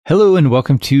Hello and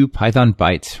welcome to Python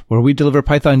Bytes, where we deliver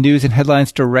Python news and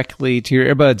headlines directly to your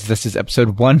earbuds. This is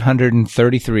episode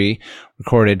 133,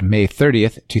 recorded May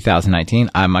 30th,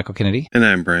 2019. I'm Michael Kennedy. And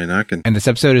I'm Brian Ocken. And this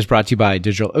episode is brought to you by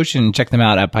DigitalOcean. Check them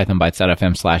out at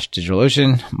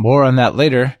pythonbytes.fm/DigitalOcean. More on that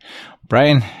later.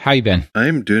 Brian, how you been?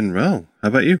 I'm doing well. How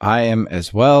about you? I am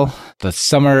as well. The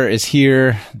summer is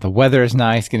here. The weather is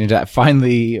nice. Getting to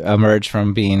finally emerge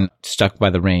from being stuck by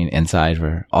the rain inside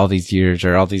for all these years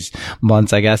or all these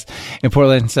months, I guess, in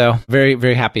Portland. So very,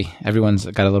 very happy. Everyone's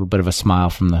got a little bit of a smile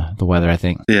from the weather, I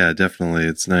think. Yeah, definitely.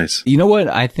 It's nice. You know what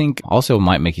I think also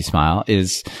might make you smile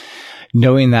is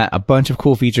knowing that a bunch of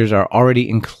cool features are already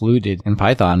included in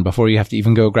Python before you have to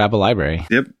even go grab a library.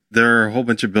 Yep. There are a whole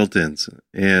bunch of built-ins,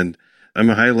 and I'm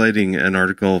highlighting an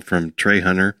article from Trey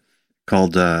Hunter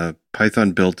called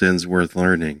Python Built-ins Worth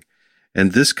Learning.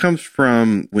 And this comes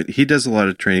from, he does a lot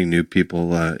of training new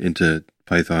people into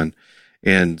Python.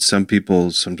 And some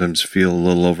people sometimes feel a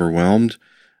little overwhelmed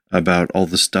about all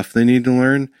the stuff they need to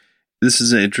learn. This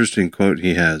is an interesting quote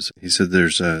he has. He said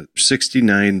there's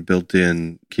 69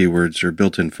 built-in keywords or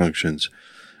built-in functions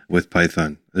with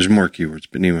Python. There's more keywords,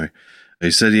 but anyway.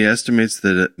 He said he estimates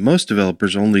that most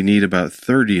developers only need about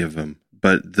 30 of them,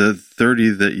 but the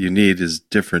 30 that you need is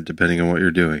different depending on what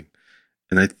you're doing.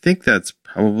 And I think that's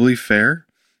probably fair.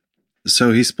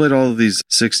 So he split all of these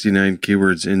 69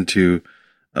 keywords into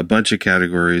a bunch of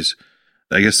categories.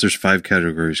 I guess there's 5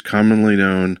 categories: commonly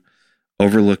known,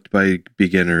 overlooked by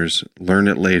beginners, learn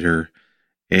it later,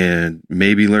 and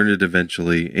maybe learn it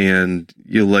eventually, and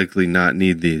you'll likely not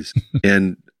need these.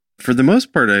 And for the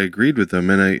most part, I agreed with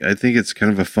them, and I think it's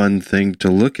kind of a fun thing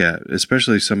to look at,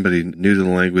 especially somebody new to the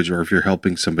language or if you're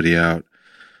helping somebody out.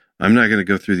 I'm not going to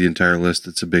go through the entire list.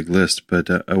 It's a big list, but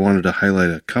I wanted to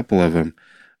highlight a couple of them.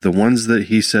 The ones that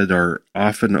he said are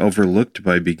often overlooked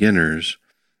by beginners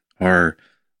are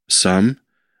sum,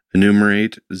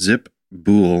 enumerate, zip,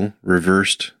 bool,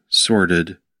 reversed,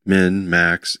 sorted, min,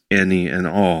 max, any, and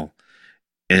all.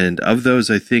 And of those,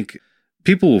 I think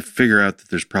people will figure out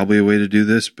that there's probably a way to do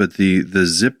this, but the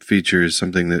zip feature is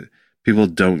something that people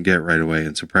don't get right away.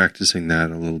 And so practicing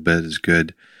that a little bit is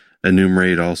good.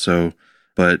 Enumerate also,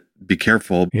 but be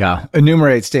careful. Yeah.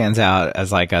 Enumerate stands out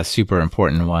as like a super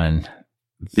important one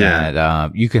that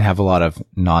you can have a lot of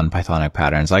non-Pythonic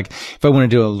patterns. Like if I want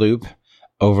to do a loop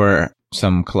over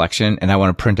some collection and I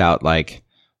want to print out like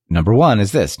number 1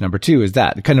 is this, number 2 is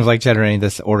that, kind of like generating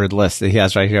this ordered list that he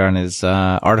has right here on his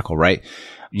article, right?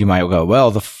 You might go,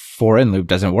 well, the for in loop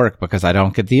doesn't work because I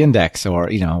don't get the index or,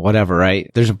 whatever,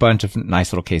 right? There's a bunch of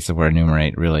nice little cases where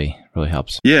enumerate really, really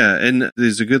helps. Yeah. And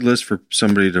there's a good list for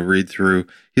somebody to read through.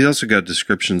 He's also got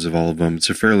descriptions of all of them. It's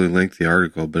a fairly lengthy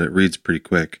article, but it reads pretty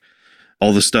quick.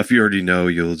 All the stuff you already know,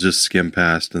 you'll just skim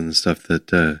past, and the stuff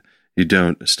that you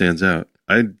don't stands out.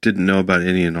 I didn't know about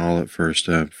any and all at first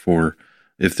for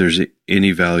if there's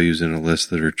any values in a list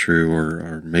that are true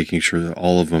or making sure that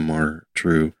all of them are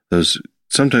true. Those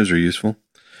sometimes are useful.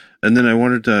 And then I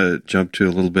wanted to jump to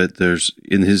a little bit. There's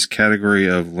in his category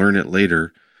of learn it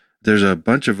later, there's a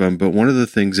bunch of them, but one of the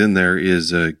things in there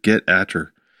is get attr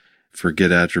for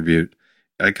get attribute.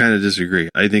 I kind of disagree.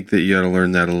 I think that you got to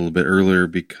learn that a little bit earlier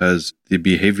because the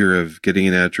behavior of getting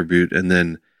an attribute and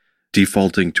then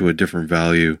defaulting to a different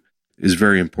value is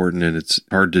very important, and it's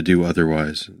hard to do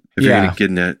otherwise. If you're going to get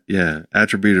an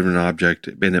attribute of an object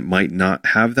and it might not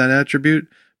have that attribute,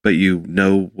 but you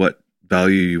know what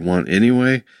value you want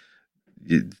anyway,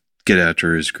 get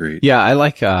attr is great. Yeah, I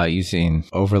like using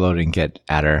overloading get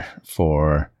attr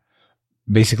for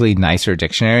basically nicer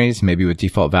dictionaries, maybe with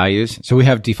default values. So we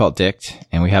have default dict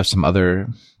and we have some other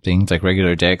things like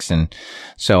regular dicts and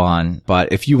so on.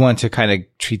 But if you want to kind of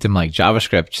treat them like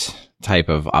JavaScript type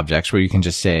of objects where you can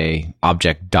just say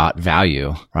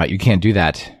object.value, right? You can't do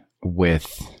that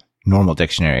with normal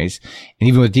dictionaries. And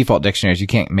even with default dictionaries, you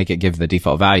can't make it give the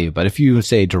default value. But if you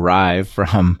say derive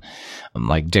from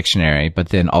like dictionary, but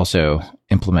then also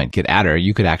implement get attr,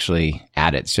 you could actually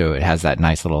add it. So it has that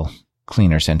nice little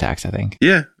cleaner syntax, I think.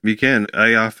 Yeah, you can.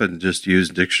 I often just use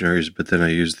dictionaries, but then I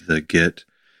use the get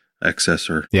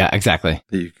accessor. Yeah, exactly.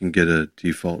 That you can get a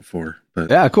default for. But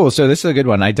yeah, cool. So this is a good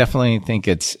one. I definitely think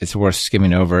it's worth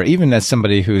skimming over. Even as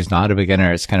somebody who's not a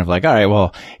beginner, it's kind of like, all right,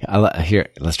 well, here,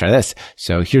 let's try this.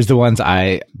 So here's the ones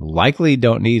I likely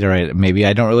don't need, or maybe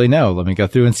I don't really know. Let me go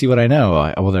through and see what I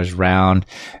know. Well, there's round.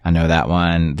 I know that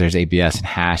one. There's ABS and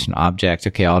hash and object.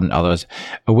 Okay, all those.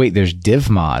 Oh, wait, there's div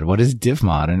mod. What is div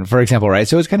mod? And for example, right?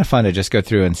 So it's kind of fun to just go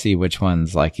through and see which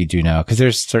ones like you do know, because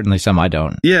there's certainly some I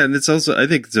don't. Yeah, and it's also, I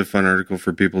think it's a fun article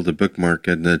for people to bookmark,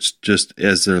 and it's just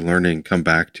as they're learning, come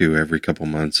back to every couple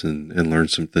months and learn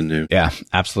something new. Yeah,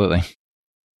 absolutely.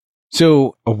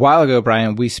 So a while ago,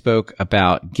 Brian, we spoke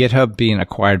about GitHub being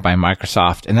acquired by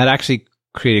Microsoft, and that actually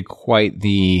created quite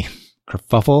the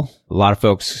kerfuffle. A lot of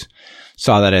folks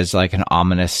saw that as like an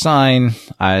ominous sign.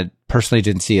 I personally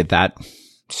didn't see it that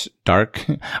dark.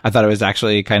 I thought it was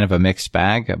actually kind of a mixed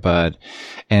bag, but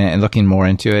and looking more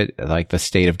into it, like the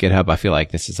state of GitHub, I feel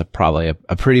like this is probably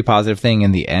a pretty positive thing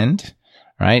in the end,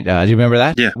 right? Do you remember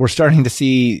that? Yeah. We're starting to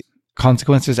see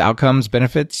consequences, outcomes,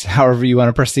 benefits, however you want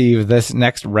to perceive this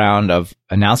next round of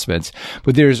announcements.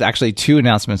 But there's actually 2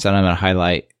 announcements that I'm going to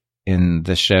highlight in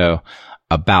the show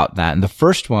about that. And the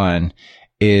first one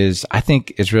I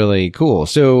think is really cool.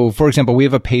 So for example, we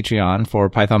have a Patreon for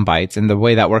Python Bytes, and the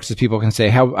way that works is people can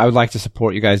say, I would like to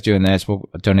support you guys doing this. We'll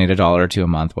donate $1 or $2 a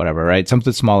month, whatever, right?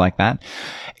 Something small like that.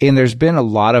 And there's been a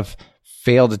lot of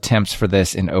failed attempts for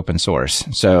this in open source.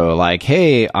 So like,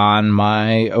 hey, on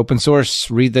my open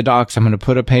source, read the docs, I'm going to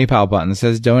put a PayPal button that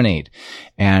says donate.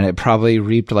 And it probably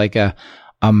reaped like a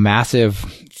massive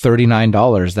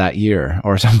 $39 that year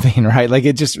or something, right? Like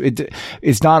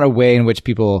it's not a way in which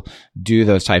people do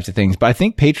those types of things. But I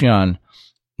think Patreon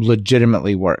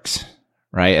legitimately works,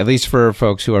 right? At least for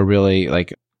folks who are really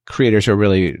like creators who are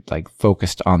really like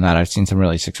focused on that. I've seen some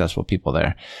really successful people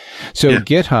there. So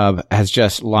GitHub has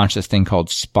just launched this thing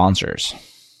called sponsors.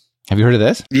 Have you heard of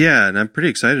this? Yeah, and I'm pretty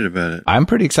excited about it. I'm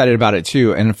pretty excited about it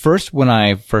too. And when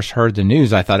I first heard the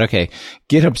news, I thought, okay,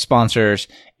 GitHub sponsors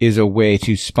is a way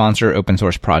to sponsor open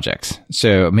source projects.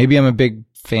 So maybe I'm a big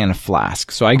fan of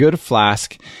Flask. So I go to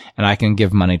Flask and I can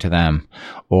give money to them.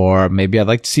 Or maybe I'd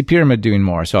like to see Pyramid doing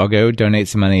more. So I'll go donate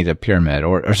some money to Pyramid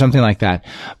or something like that.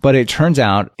 But it turns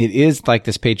out it is like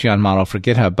this Patreon model for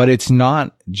GitHub, but it's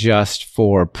not just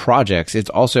for projects. It's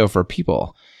also for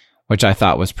people, which I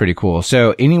thought was pretty cool.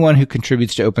 So anyone who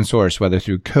contributes to open source, whether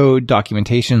through code,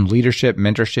 documentation, leadership,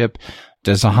 mentorship,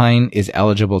 design, is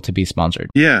eligible to be sponsored.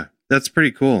 Yeah, that's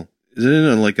pretty cool. Isn't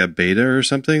it like a beta or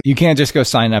something? You can't just go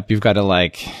sign up. You've got to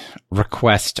like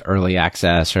request early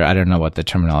access, or I don't know what the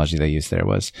terminology they used there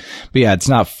was. But yeah, it's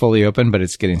not fully open, but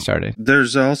it's getting started.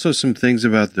 There's also some things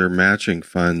about their matching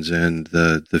funds and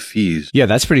the fees. Yeah,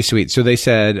 that's pretty sweet. So they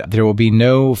said there will be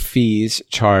no fees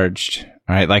charged.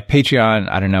 All right. Like Patreon,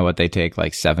 I don't know what they take,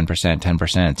 like 7%,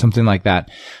 10%, something like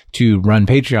that to run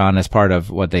Patreon as part of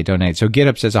what they donate. So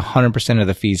GitHub says 100% of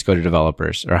the fees go to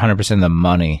developers, or 100% of the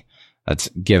money that's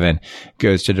given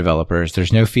goes to developers.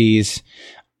 There's no fees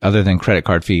other than credit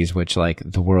card fees, which like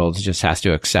the world just has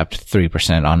to accept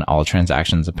 3% on all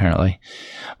transactions apparently.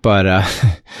 But,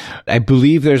 I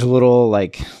believe there's a little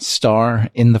like star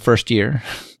in the first year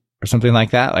or something like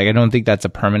that. Like I don't think that's a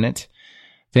permanent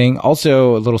thing.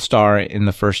 Also a little star in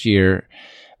the first year,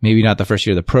 maybe not the first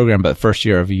year of the program, but the first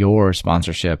year of your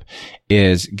sponsorship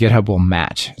is GitHub will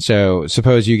match. So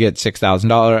suppose you get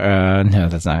 $6,000. No,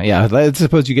 that's not. Yeah. Let's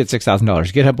suppose you get $6,000.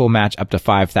 GitHub will match up to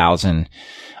 5,000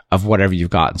 of whatever you've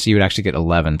gotten. So you would actually get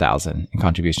 11,000 in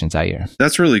contributions that year.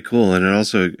 That's really cool. And it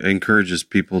also encourages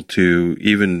people to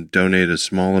even donate a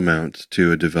small amount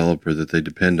to a developer that they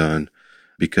depend on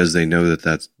because they know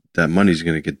that money's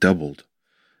going to get doubled.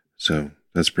 So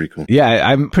that's pretty cool. Yeah,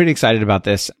 I'm pretty excited about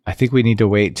this. I think we need to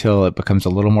wait till it becomes a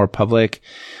little more public.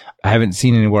 I haven't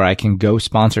seen anywhere I can go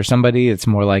sponsor somebody. It's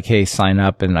more like, hey, sign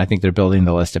up. And I think they're building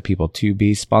the list of people to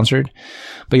be sponsored.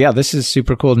 But yeah, this is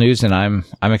super cool news and I'm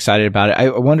excited about it. I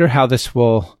wonder how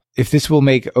if this will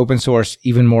make open source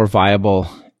even more viable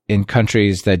in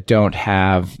countries that don't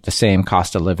have the same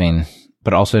cost of living,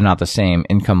 but also not the same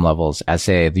income levels as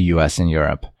say the US and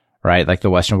Europe. Right? Like the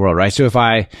Western world, right? So if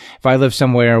I live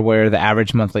somewhere where the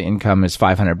average monthly income is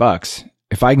 $500,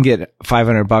 if I can get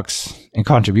 $500 in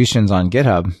contributions on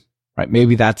GitHub, right?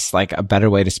 Maybe that's like a better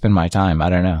way to spend my time.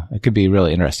 I don't know. It could be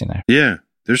really interesting there. Yeah.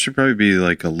 There should probably be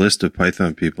like a list of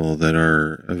Python people that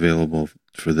are available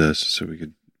for this so we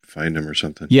could find them or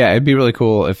something. Yeah, it'd be really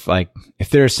cool if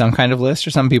there's some kind of list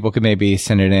or some people could maybe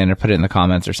send it in or put it in the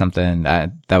comments or something.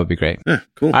 That would be great. Yeah,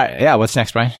 cool. All right, yeah, what's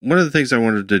next, Brian? One of the things I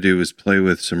wanted to do was play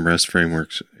with some REST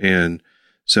frameworks. And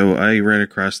so I ran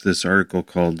across this article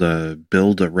called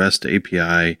Build a REST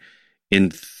API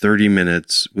in 30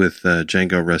 minutes with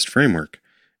Django REST Framework.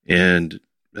 And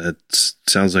that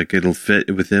sounds like it'll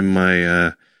fit within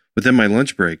my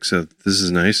lunch break. So this is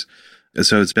nice.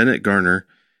 So it's Bennett Garner.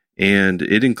 And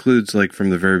it includes, like, from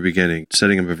the very beginning,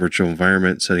 setting up a virtual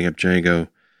environment, setting up Django,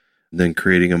 then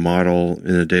creating a model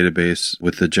in a database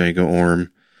with the Django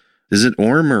ORM. Is it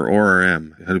ORM or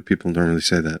ORM? How do people normally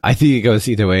say that? I think it goes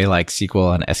either way, like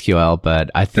SQL and SQL, but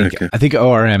I think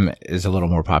ORM is a little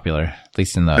more popular, at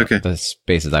least in the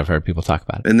spaces I've heard people talk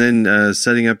about it. And then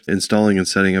installing and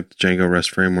setting up the Django REST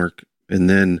framework, and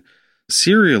then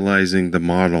serializing the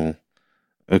model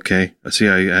Okay. See,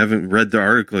 I haven't read the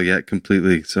article yet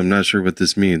completely, so I'm not sure what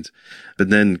this means. But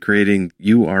then creating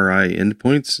URI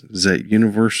endpoints, is that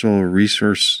universal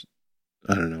resource?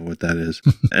 I don't know what that is,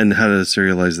 and how to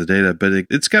serialize the data. But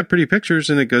it's got pretty pictures,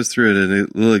 and it goes through it in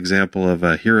a little example of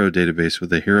a hero database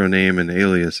with a hero name and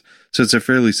alias. So it's a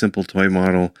fairly simple toy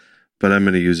model, but I'm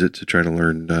going to use it to try to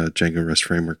learn Django REST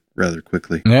framework rather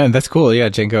quickly. Yeah, that's cool. Yeah,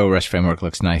 Django REST framework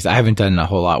looks nice. I haven't done a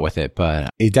whole lot with it, but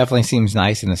it definitely seems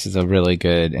nice, and this is a really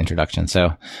good introduction.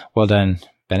 So well done,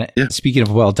 Bennett. Yeah. Speaking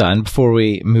of well done, before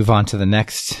we move on to the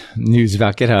next news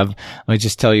about GitHub, let me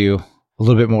just tell you a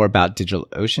little bit more about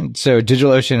DigitalOcean. So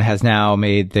DigitalOcean has now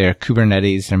made their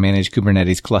Kubernetes, their managed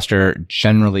Kubernetes cluster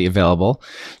generally available.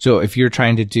 So if you're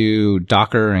trying to do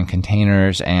Docker and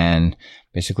containers and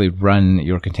basically run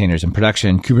your containers in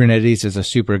production, Kubernetes is a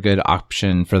super good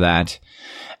option for that.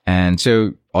 And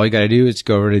so all you got to do is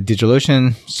go over to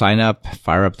DigitalOcean, sign up,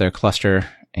 fire up their cluster,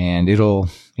 and it'll,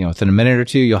 within a minute or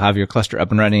two, you'll have your cluster up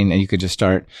and running, and you could just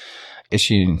start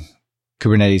issuing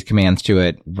Kubernetes commands to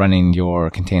it, running your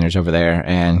containers over there,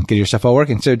 and get your stuff all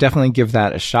working. So definitely give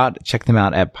that a shot. Check them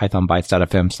out at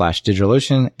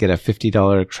pythonbytes.fm/DigitalOcean. Get a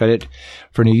 $50 credit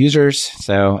for new users.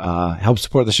 So help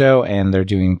support the show, and they're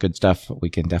doing good stuff. We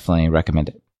can definitely recommend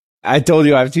it. I told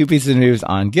you I have two pieces of news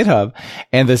on GitHub,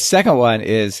 and the second one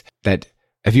is that,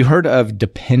 have you heard of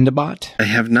Dependabot? I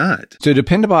have not. So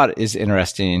Dependabot is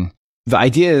interesting. The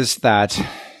idea is that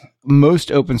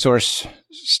most open source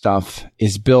stuff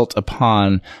is built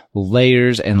upon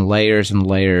layers and layers and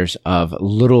layers of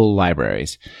little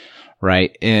libraries,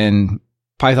 right? In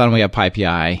Python, we have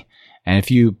PyPI. And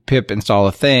if you pip install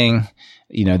a thing,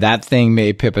 that thing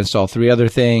may pip install 3 other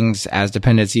things as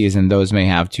dependencies, and those may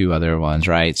have 2 other ones,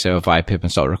 right? So if I pip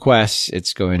install requests,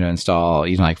 it's going to install,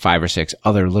 like 5 or 6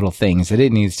 other little things that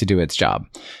it needs to do its job,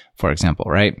 for example,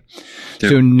 right? Yep.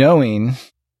 So knowing,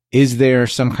 is there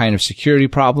some kind of security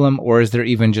problem, or is there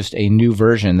even just a new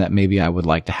version that maybe I would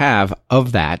like to have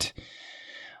of that,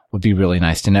 would be really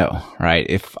nice to know, right?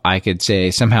 If I could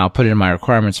say somehow put it in my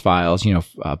requirements files,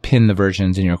 pin the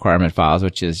versions in your requirement files,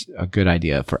 which is a good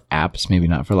idea for apps, maybe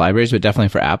not for libraries, but definitely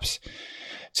for apps,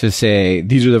 to say,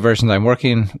 these are the versions I'm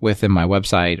working with in my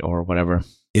website or whatever.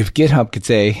 If GitHub could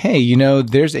say, hey,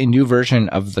 there's a new version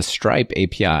of the Stripe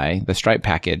API, the Stripe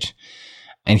package,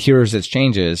 and here's its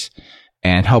changes,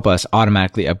 and help us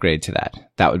automatically upgrade to that.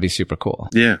 That would be super cool.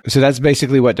 Yeah. So that's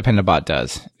basically what Dependabot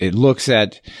does. It looks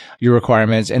at your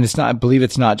requirements, and I believe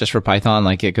it's not just for Python.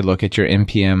 Like, it could look at your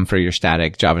NPM for your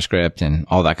static JavaScript and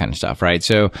all that kind of stuff, right?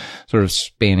 So sort of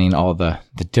spanning all the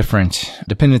different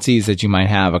dependencies that you might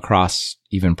have across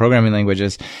even programming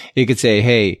languages. It could say,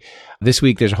 hey, this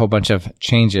week there's a whole bunch of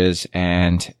changes,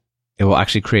 and it will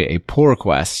actually create a pull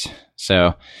request.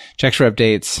 So checks for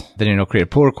updates, then it'll create a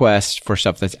pull request for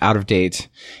stuff that's out of date,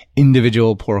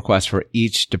 individual pull requests for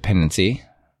each dependency,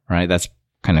 right? That's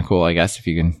kind of cool, I guess, if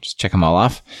you can just check them all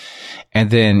off. And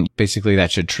then basically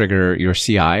that should trigger your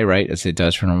CI, right? As it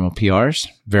does for normal PRs,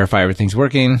 verify everything's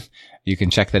working. You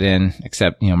can check that in,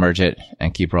 accept, merge it,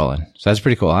 and keep rolling. So that's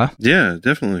pretty cool, huh? Yeah,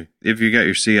 definitely. If you got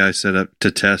your CI set up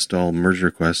to test all merge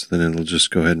requests, then it'll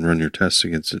just go ahead and run your tests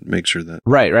against it. Make sure that.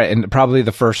 Right. And probably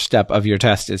the first step of your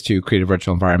test is to create a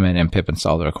virtual environment and pip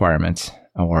install the requirements,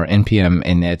 or npm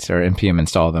init, or npm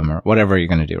install them, or whatever you're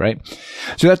going to do, right?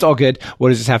 So that's all good. What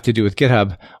does this have to do with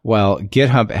GitHub? Well,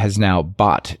 GitHub has now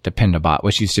bought Dependabot,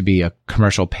 which used to be a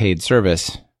commercial paid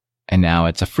service, and now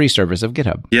it's a free service of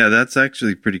GitHub. Yeah, that's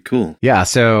actually pretty cool. Yeah,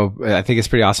 so I think it's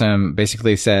pretty awesome.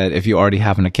 Basically said, if you already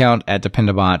have an account at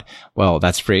Dependabot, well,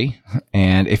 that's free.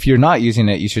 And if you're not using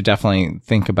it, you should definitely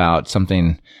think about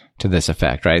something to this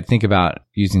effect, right? Think about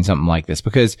using something like this,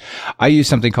 because I use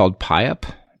something called PyUp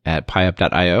at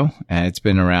pyup.io, and it's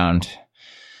been around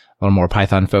a little more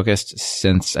Python focused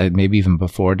since maybe even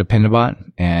before Dependabot,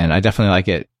 and I definitely like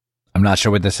it. I'm not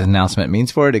sure what this announcement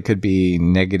means for it. It could be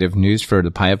negative news for the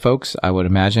PyUp folks, I would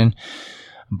imagine.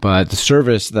 But the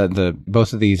service that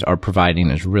both of these are providing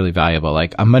is really valuable.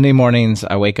 Like on Monday mornings,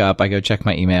 I wake up, I go check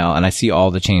my email, and I see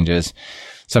all the changes.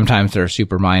 Sometimes they're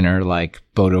super minor, like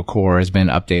Bodo Core has been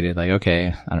updated. Like,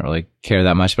 okay, I don't really care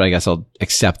that much, but I guess I'll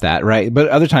accept that, right? But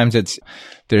other times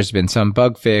there's been some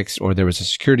bug fixed, or there was a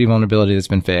security vulnerability that's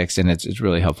been fixed, and it's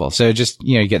really helpful. So just,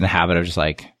 you get in the habit of just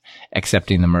like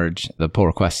accepting the pull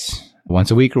requests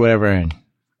once a week or whatever, and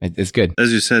it's good.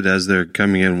 As you said, as they're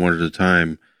coming in one at a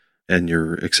time and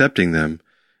you're accepting them,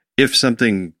 if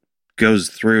something goes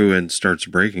through and starts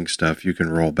breaking stuff, you can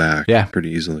roll back pretty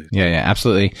easily. Yeah,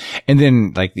 absolutely. And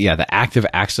then the act of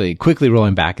actually quickly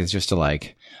rolling back is just to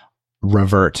like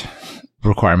revert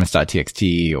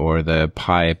requirements.txt or the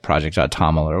py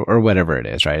project.toml or whatever it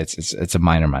is, right? It's a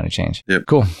minor change. Yep.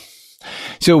 Cool.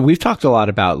 So we've talked a lot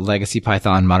about legacy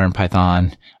Python, modern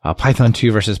Python, Python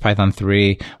 2 versus Python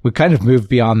 3. We kind of moved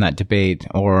beyond that debate,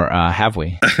 or have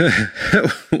we?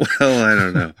 Well, I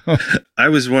don't know. I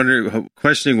was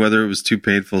questioning whether it was too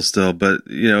painful still, but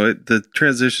the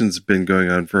transition's been going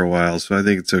on for a while, so I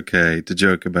think it's okay to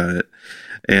joke about it.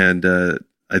 And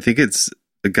I think it's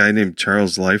a guy named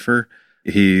Charles Leifer.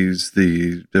 He's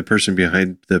the person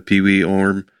behind the Pee-wee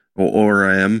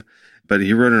ORM, but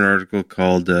he wrote an article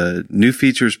called New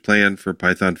Features Planned for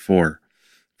Python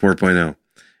 4.0.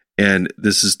 And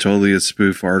this is totally a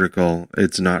spoof article.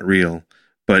 It's not real,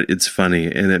 but it's funny,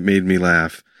 and it made me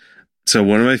laugh. So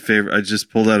one of my favorite, I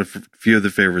just pulled out a few of the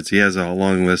favorites. He has a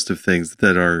long list of things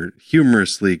that are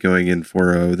humorously going in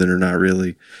 4.0 that are not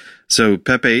really. So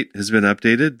PEP 8 has been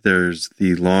updated. There's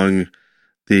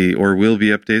will be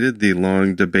updated, the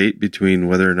long debate between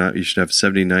whether or not you should have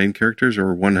 79 characters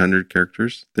or 100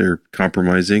 characters. They're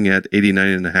compromising at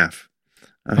 89.5.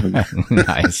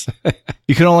 Nice.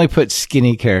 You can only put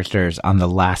skinny characters on the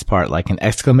last part, like an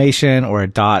exclamation or a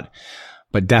dot,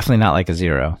 but definitely not like a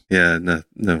 0. Yeah,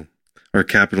 no. Or a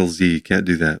capital Z. Can't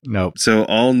do that. Nope. So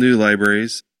all new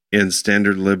libraries and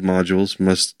standard lib modules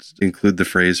must include the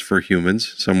phrase "for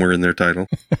humans" somewhere in their title.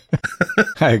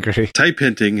 I agree. Type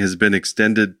hinting has been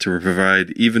extended to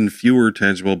provide even fewer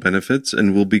tangible benefits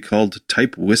and will be called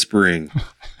type whispering.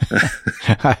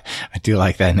 I do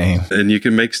like that name. And you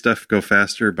can make stuff go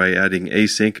faster by adding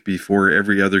async before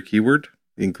every other keyword,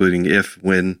 including if,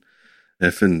 when,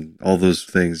 if, and all those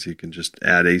things. You can just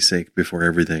add async before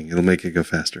everything. It'll make it go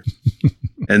faster.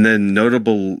 And then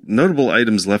notable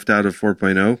items left out of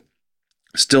 4.0,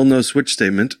 still no switch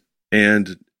statement,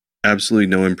 and absolutely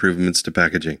no improvements to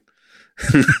packaging.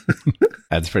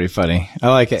 That's pretty funny. I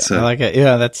like it.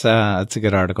 Yeah, that's a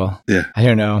good article. Yeah. I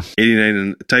don't know. 89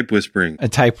 and type whispering. A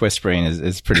type whispering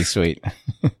is pretty sweet.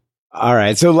 All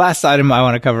right. So last item I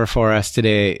want to cover for us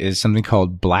today is something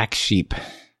called Black Sheep.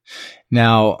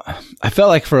 Now, I felt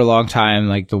like for a long time,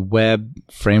 like the web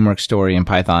framework story in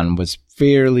Python was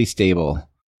fairly stable.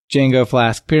 Django,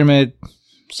 Flask, Pyramid,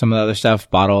 some of the other stuff,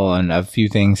 Bottle, and a few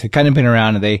things had kind of been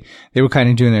around, and they were kind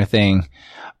of doing their thing.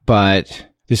 But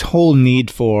this whole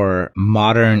need for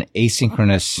modern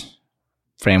asynchronous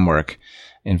framework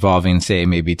involving, say,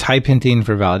 maybe type hinting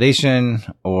for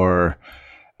validation or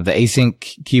the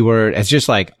async keyword has just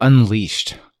like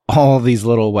unleashed all these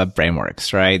little web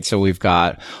frameworks, right? So we've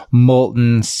got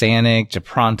Molten, Sanic,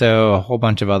 Japronto, a whole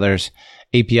bunch of others,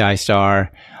 API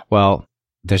Star. Well,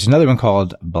 there's another one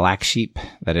called Black Sheep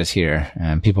that is here,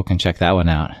 and people can check that one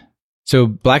out. So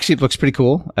Black Sheep looks pretty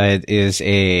cool. It is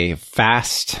a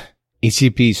fast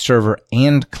HTTP server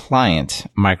and client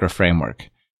micro framework.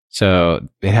 So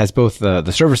it has both the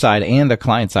server side and the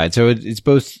client side. So it's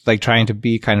both like trying to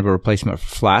be kind of a replacement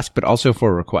for Flask, but also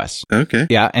for requests. Okay.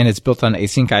 Yeah. And it's built on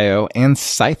Async.io and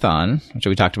Cython, which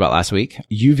we talked about last week,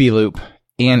 UV Loop,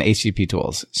 and HTTP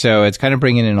tools. So it's kind of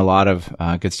bringing in a lot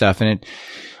of good stuff. And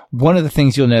one of the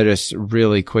things you'll notice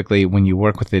really quickly when you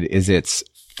work with it is it's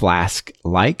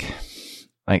Flask-like.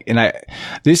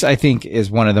 This I think is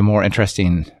one of the more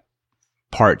interesting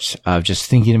parts of just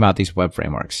thinking about these web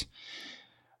frameworks.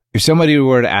 If somebody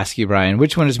were to ask you, Brian,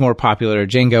 which one is more popular,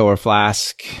 Django or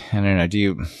Flask? I don't know. Do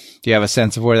you have a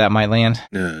sense of where that might land?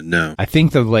 No. I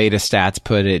think the latest stats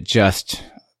put it just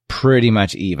pretty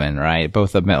much even, right?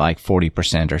 Both of them at like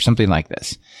 40% or something like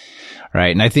this,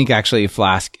 right? And I think actually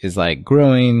Flask is like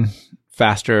growing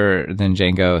faster than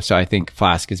Django. So I think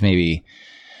Flask is maybe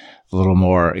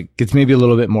gets maybe a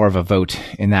little bit more of a vote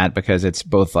in that because it's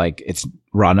both like its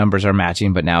raw numbers are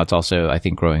matching, but now it's also, I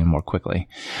think, growing more quickly.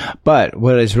 But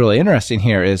what is really interesting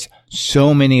here is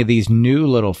so many of these new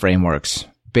little frameworks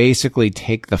basically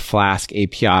take the Flask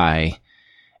API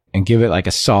and give it like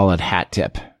a solid hat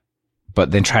tip,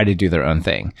 but then try to do their own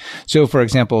thing. So for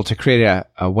example, to create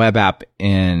a web app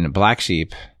in Black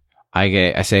Sheep,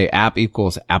 I say app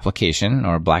equals application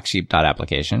or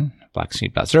blacksheep.application.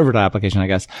 blacksheep.server.application, I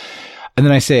guess. And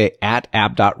then I say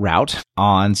 @app.route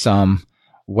on some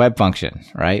web function,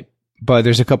 right? But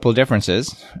there's a couple of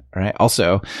differences, right?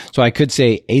 Also, so I could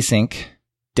say async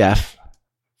def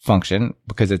function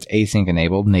because it's async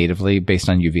enabled natively based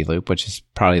on UV loop, which is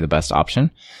probably the best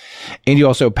option. And you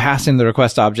also pass in the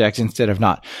request objects instead of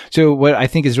not. So what I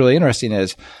think is really interesting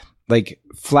is like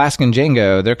Flask and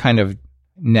Django, they're kind of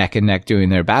neck and neck doing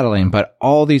their battling, but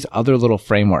all these other little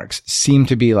frameworks seem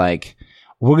to be like,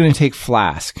 we're going to take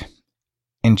Flask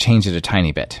and change it a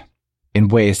tiny bit in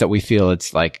ways that we feel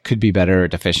it's like could be better or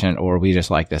deficient, or we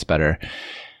just like this better.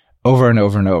 over and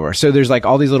over and over. So there's like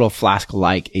all these little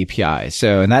Flask-like APIs.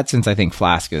 So in that sense, I think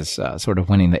Flask is sort of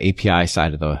winning the API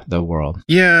side of the world.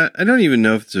 Yeah, I don't even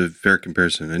know if it's a fair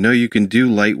comparison. I know you can do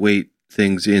lightweight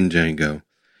things in Django,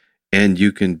 and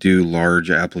you can do large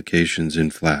applications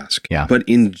in Flask. Yeah. But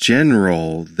in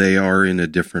general, they are in a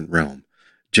different realm.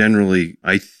 Generally,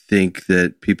 I think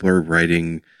that people are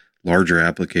writing larger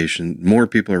applications. More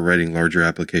people are writing larger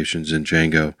applications in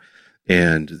Django.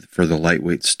 And for the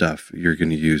lightweight stuff, you're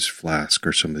going to use Flask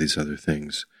or some of these other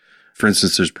things. For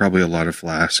instance, there's probably a lot of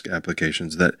Flask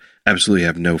applications that absolutely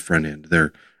have no front end.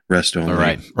 They're REST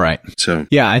only. Right. So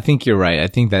yeah, I think you're right. I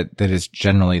think that is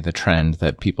generally the trend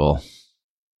that people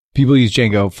use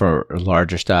Django for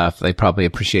larger stuff. They probably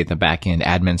appreciate the backend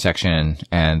admin section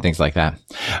and things like that.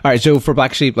 All right. So for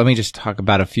Black Sheep, let me just talk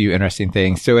about a few interesting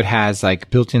things. So it has like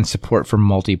built-in support for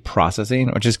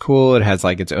multi-processing, which is cool. It has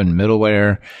like its own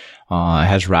middleware. It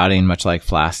has routing, much like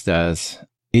Flask does.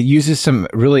 It uses some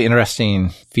really interesting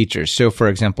features. So for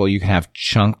example, you can have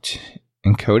chunked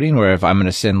encoding, where if I'm going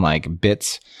to send like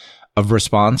bits of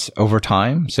response over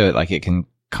time, so like it can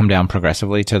come down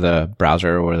progressively to the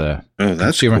browser or the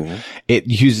consumer. Cool. It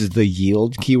uses the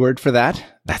yield keyword for that.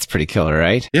 That's pretty killer,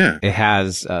 right? Yeah. It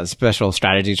has special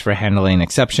strategies for handling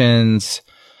exceptions,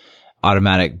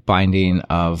 automatic binding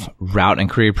of route and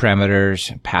query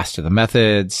parameters, pass to the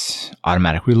methods,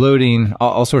 automatic reloading,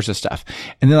 all sorts of stuff.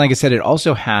 And then, like I said, it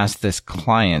also has this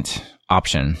client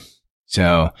option.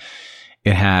 So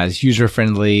it has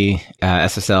user-friendly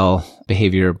SSL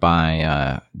behavior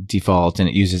by default, and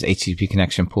it uses HTTP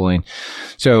connection pooling.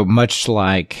 So much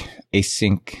like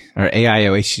async or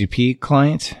AIO HTTP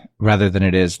client, rather than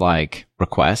it is like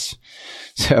requests.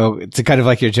 So it's kind of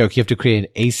like your joke. You have to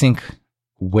create async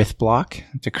with block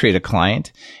to create a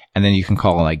client, and then you can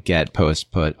call like get,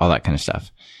 post, put, all that kind of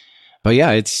stuff. But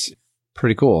yeah, it's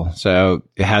pretty cool. So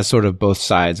it has sort of both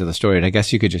sides of the story. And I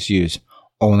guess you could just use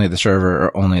only the server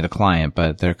or only the client,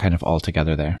 but they're kind of all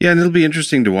together there. Yeah, and it'll be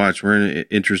interesting to watch. We're in an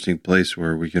interesting place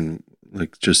where we can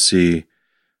like just see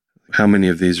how many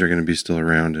of these are going to be still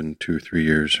around in 2 or 3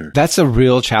 years. That's a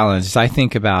real challenge. As I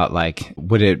think about like,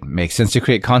 would it make sense to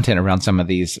create content around some of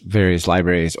these various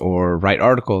libraries or write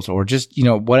articles or just,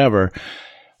 whatever,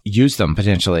 use them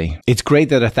potentially. It's great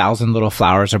that 1,000 little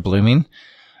flowers are blooming,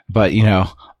 but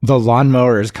the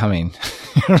lawnmower is coming,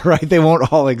 right? They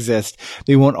won't all exist.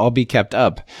 They won't all be kept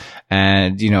up.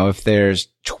 And, if there's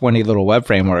 20 little web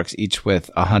frameworks, each with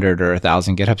 100 or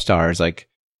 1,000 GitHub stars, like,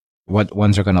 what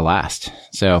ones are going to last?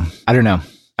 So I don't know.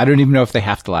 I don't even know if they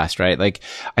have to last, right? Like,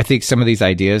 I think some of these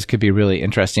ideas could be really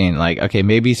interesting. Like, okay,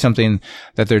 maybe something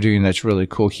that they're doing that's really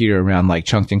cool here around like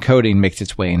chunked encoding makes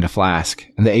its way into Flask,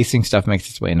 and the async stuff makes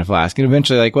its way into Flask. And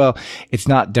eventually like, well, it's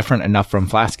not different enough from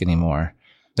Flask anymore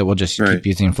that we'll just keep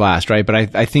using Flask, right?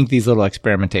 But I think these little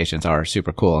experimentations are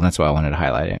super cool, and that's why I wanted to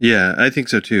highlight it. Yeah, I think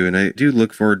so too. And I do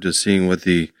look forward to seeing what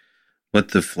the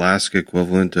Flask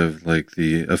equivalent of like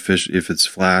the official, if it's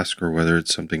Flask or whether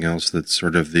it's something else that's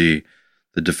sort of the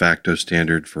de facto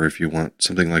standard for if you want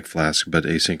something like Flask but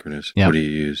asynchronous. Yep. What do you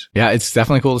use? Yeah, it's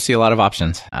definitely cool to see a lot of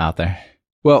options out there.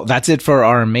 Well, that's it for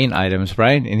our main items,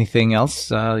 right? Anything else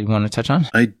you want to touch on?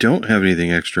 I don't have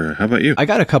anything extra. How about you? I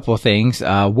got a couple of things.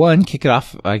 One, kick it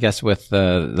off, I guess, with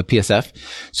the PSF.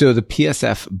 So the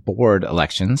PSF board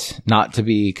elections, not to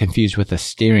be confused with the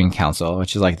steering council,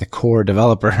 which is like the core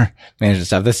developer management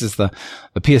stuff. This is the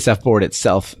PSF board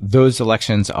itself. Those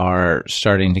elections are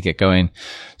starting to get going.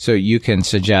 So you can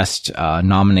suggest,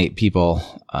 nominate people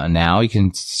now. You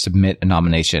can submit a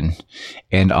nomination.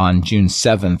 And on June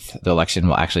 7th, the election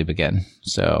will actually begin.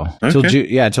 So till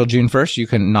June 1st, you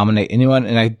can nominate anyone.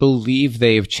 And I believe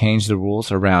they've changed the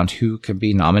rules around who can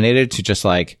be nominated to just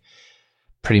like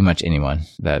pretty much anyone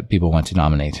that people want to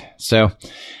nominate. So I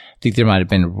think there might have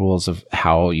been rules of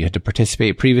how you had to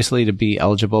participate previously to be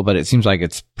eligible, but it seems like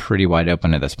it's pretty wide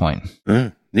open at this point.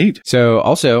 Neat. So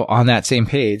also on that same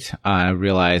page, I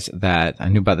realized that I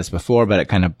knew about this before, but it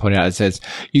kind of pointed out, it says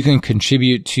you can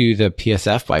contribute to the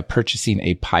PSF by purchasing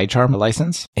a PyCharm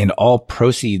license, and all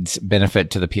proceeds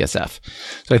benefit to the PSF.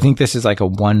 So I think this is like a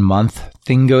 1 month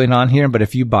thing going on here, but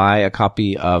if you buy a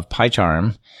copy of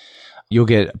PyCharm, you'll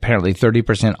get apparently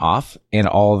 30% off, and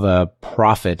all the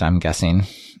profit, I'm guessing,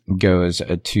 goes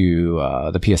to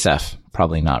the PSF.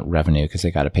 Probably not revenue because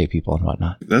they got to pay people and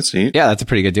whatnot. That's neat. Yeah, that's a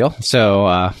pretty good deal.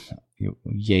 So,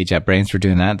 yay, JetBrains for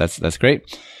doing that. That's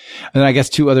great. And then I guess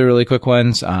 2 other really quick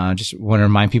ones. Just want to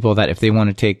remind people that if they want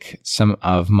to take some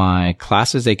of my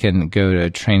classes, they can go to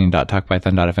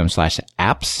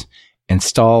training.talkpython.fm/apps,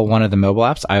 install one of the mobile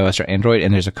apps, iOS or Android,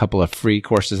 and there's a couple of free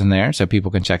courses in there, so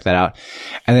people can check that out.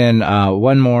 And then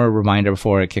one more reminder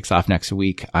before it kicks off next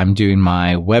week. I'm doing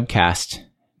my webcast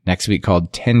next week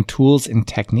called 10 Tools and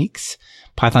Techniques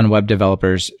Python Web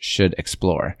Developers Should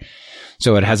Explore.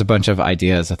 So it has a bunch of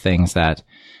ideas of things that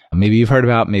maybe you've heard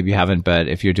about, maybe you haven't, but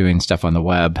if you're doing stuff on the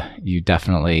web, you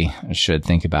definitely should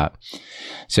think about.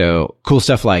 So cool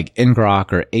stuff like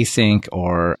ngrok or async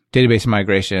or database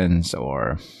migrations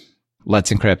or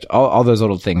Let's Encrypt, all those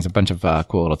little things, a bunch of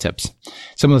cool little tips.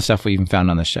 Some of the stuff we even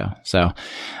found on the show. So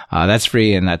that's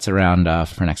free and that's around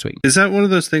for next week. Is that one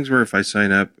of those things where if I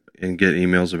sign up and get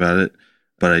emails about it,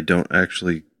 but I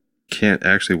can't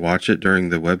actually watch it during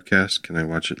the webcast? Can I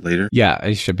watch it later? Yeah,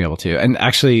 I should be able to. And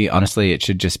actually, honestly, it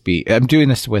should just be, I'm doing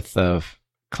this with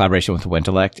collaboration with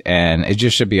Wintellect, and it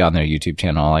just should be on their YouTube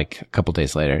channel like a couple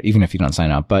days later, even if you don't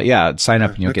sign up. But yeah, sign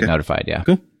up and you'll get notified. Yeah.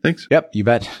 Cool. Thanks. Yep, you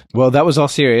bet. Well, that was all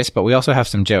serious, but we also have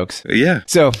some jokes. Yeah.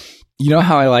 So, you know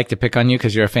how I like to pick on you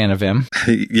because you're a fan of Vim?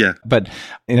 Yeah. But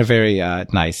in a very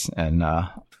nice and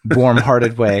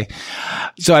warm-hearted way.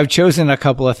 So I've chosen a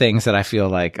couple of things that I feel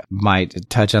like might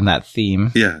touch on that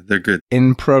theme. Yeah, they're good.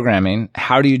 In programming,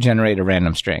 how do you generate a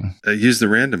random string? Use the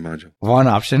random module. One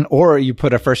option. Or you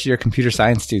put a first-year computer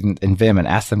science student in Vim and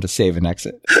ask them to save and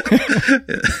exit.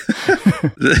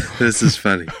 This is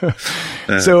funny.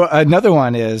 So another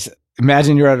one is,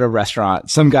 imagine you're at a restaurant.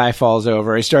 Some guy falls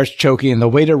over. He starts choking. The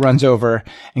waiter runs over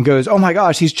and goes, "Oh my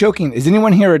gosh, he's choking. Is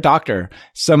anyone here a doctor?"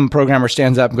 Some programmer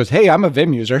stands up and goes, "Hey, I'm a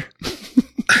Vim user."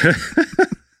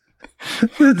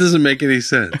 That doesn't make any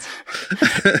sense.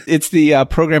 It's the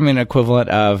programming equivalent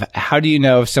of, how do you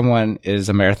know if someone is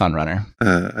a marathon runner?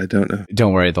 I don't know.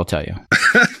 Don't worry, they'll tell you.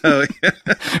 Oh, yeah.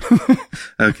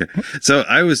 Okay. So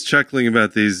I was chuckling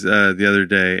about these the other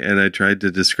day, and I tried to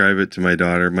describe it to my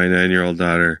daughter, my 9-year-old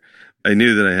daughter. I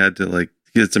knew that I had to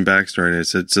get some backstory, and I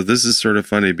said, so this is sort of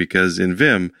funny because in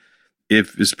Vim,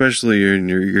 if especially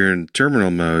you're in terminal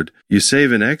mode, you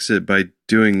save and exit by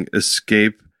doing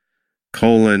escape :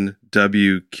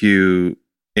 WQ,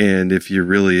 and if you're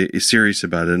really serious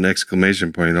about it, an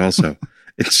exclamation point also.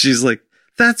 And she's like,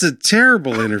 that's a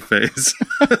terrible interface.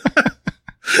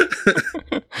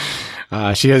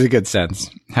 She has a good sense.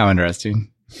 How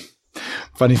interesting.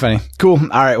 Funny. Cool.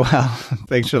 All right. Well,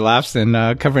 thanks for the laughs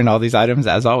and covering all these items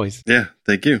as always. Yeah.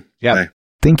 Thank you. Yeah. Bye.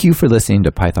 Thank you for listening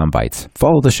to Python Bytes.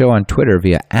 Follow the show on Twitter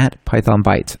via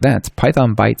 @PythonBytes. That's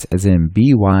Python Bytes as in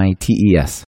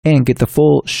BYTES. And get the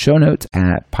full show notes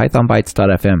at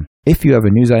pythonbytes.fm. If you have a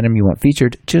news item you want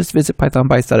featured, just visit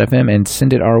pythonbytes.fm and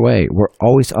send it our way. We're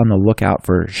always on the lookout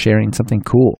for sharing something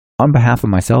cool. On behalf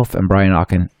of myself and Brian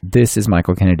Ocken, this is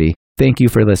Michael Kennedy. Thank you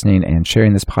for listening and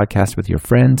sharing this podcast with your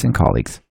friends and colleagues.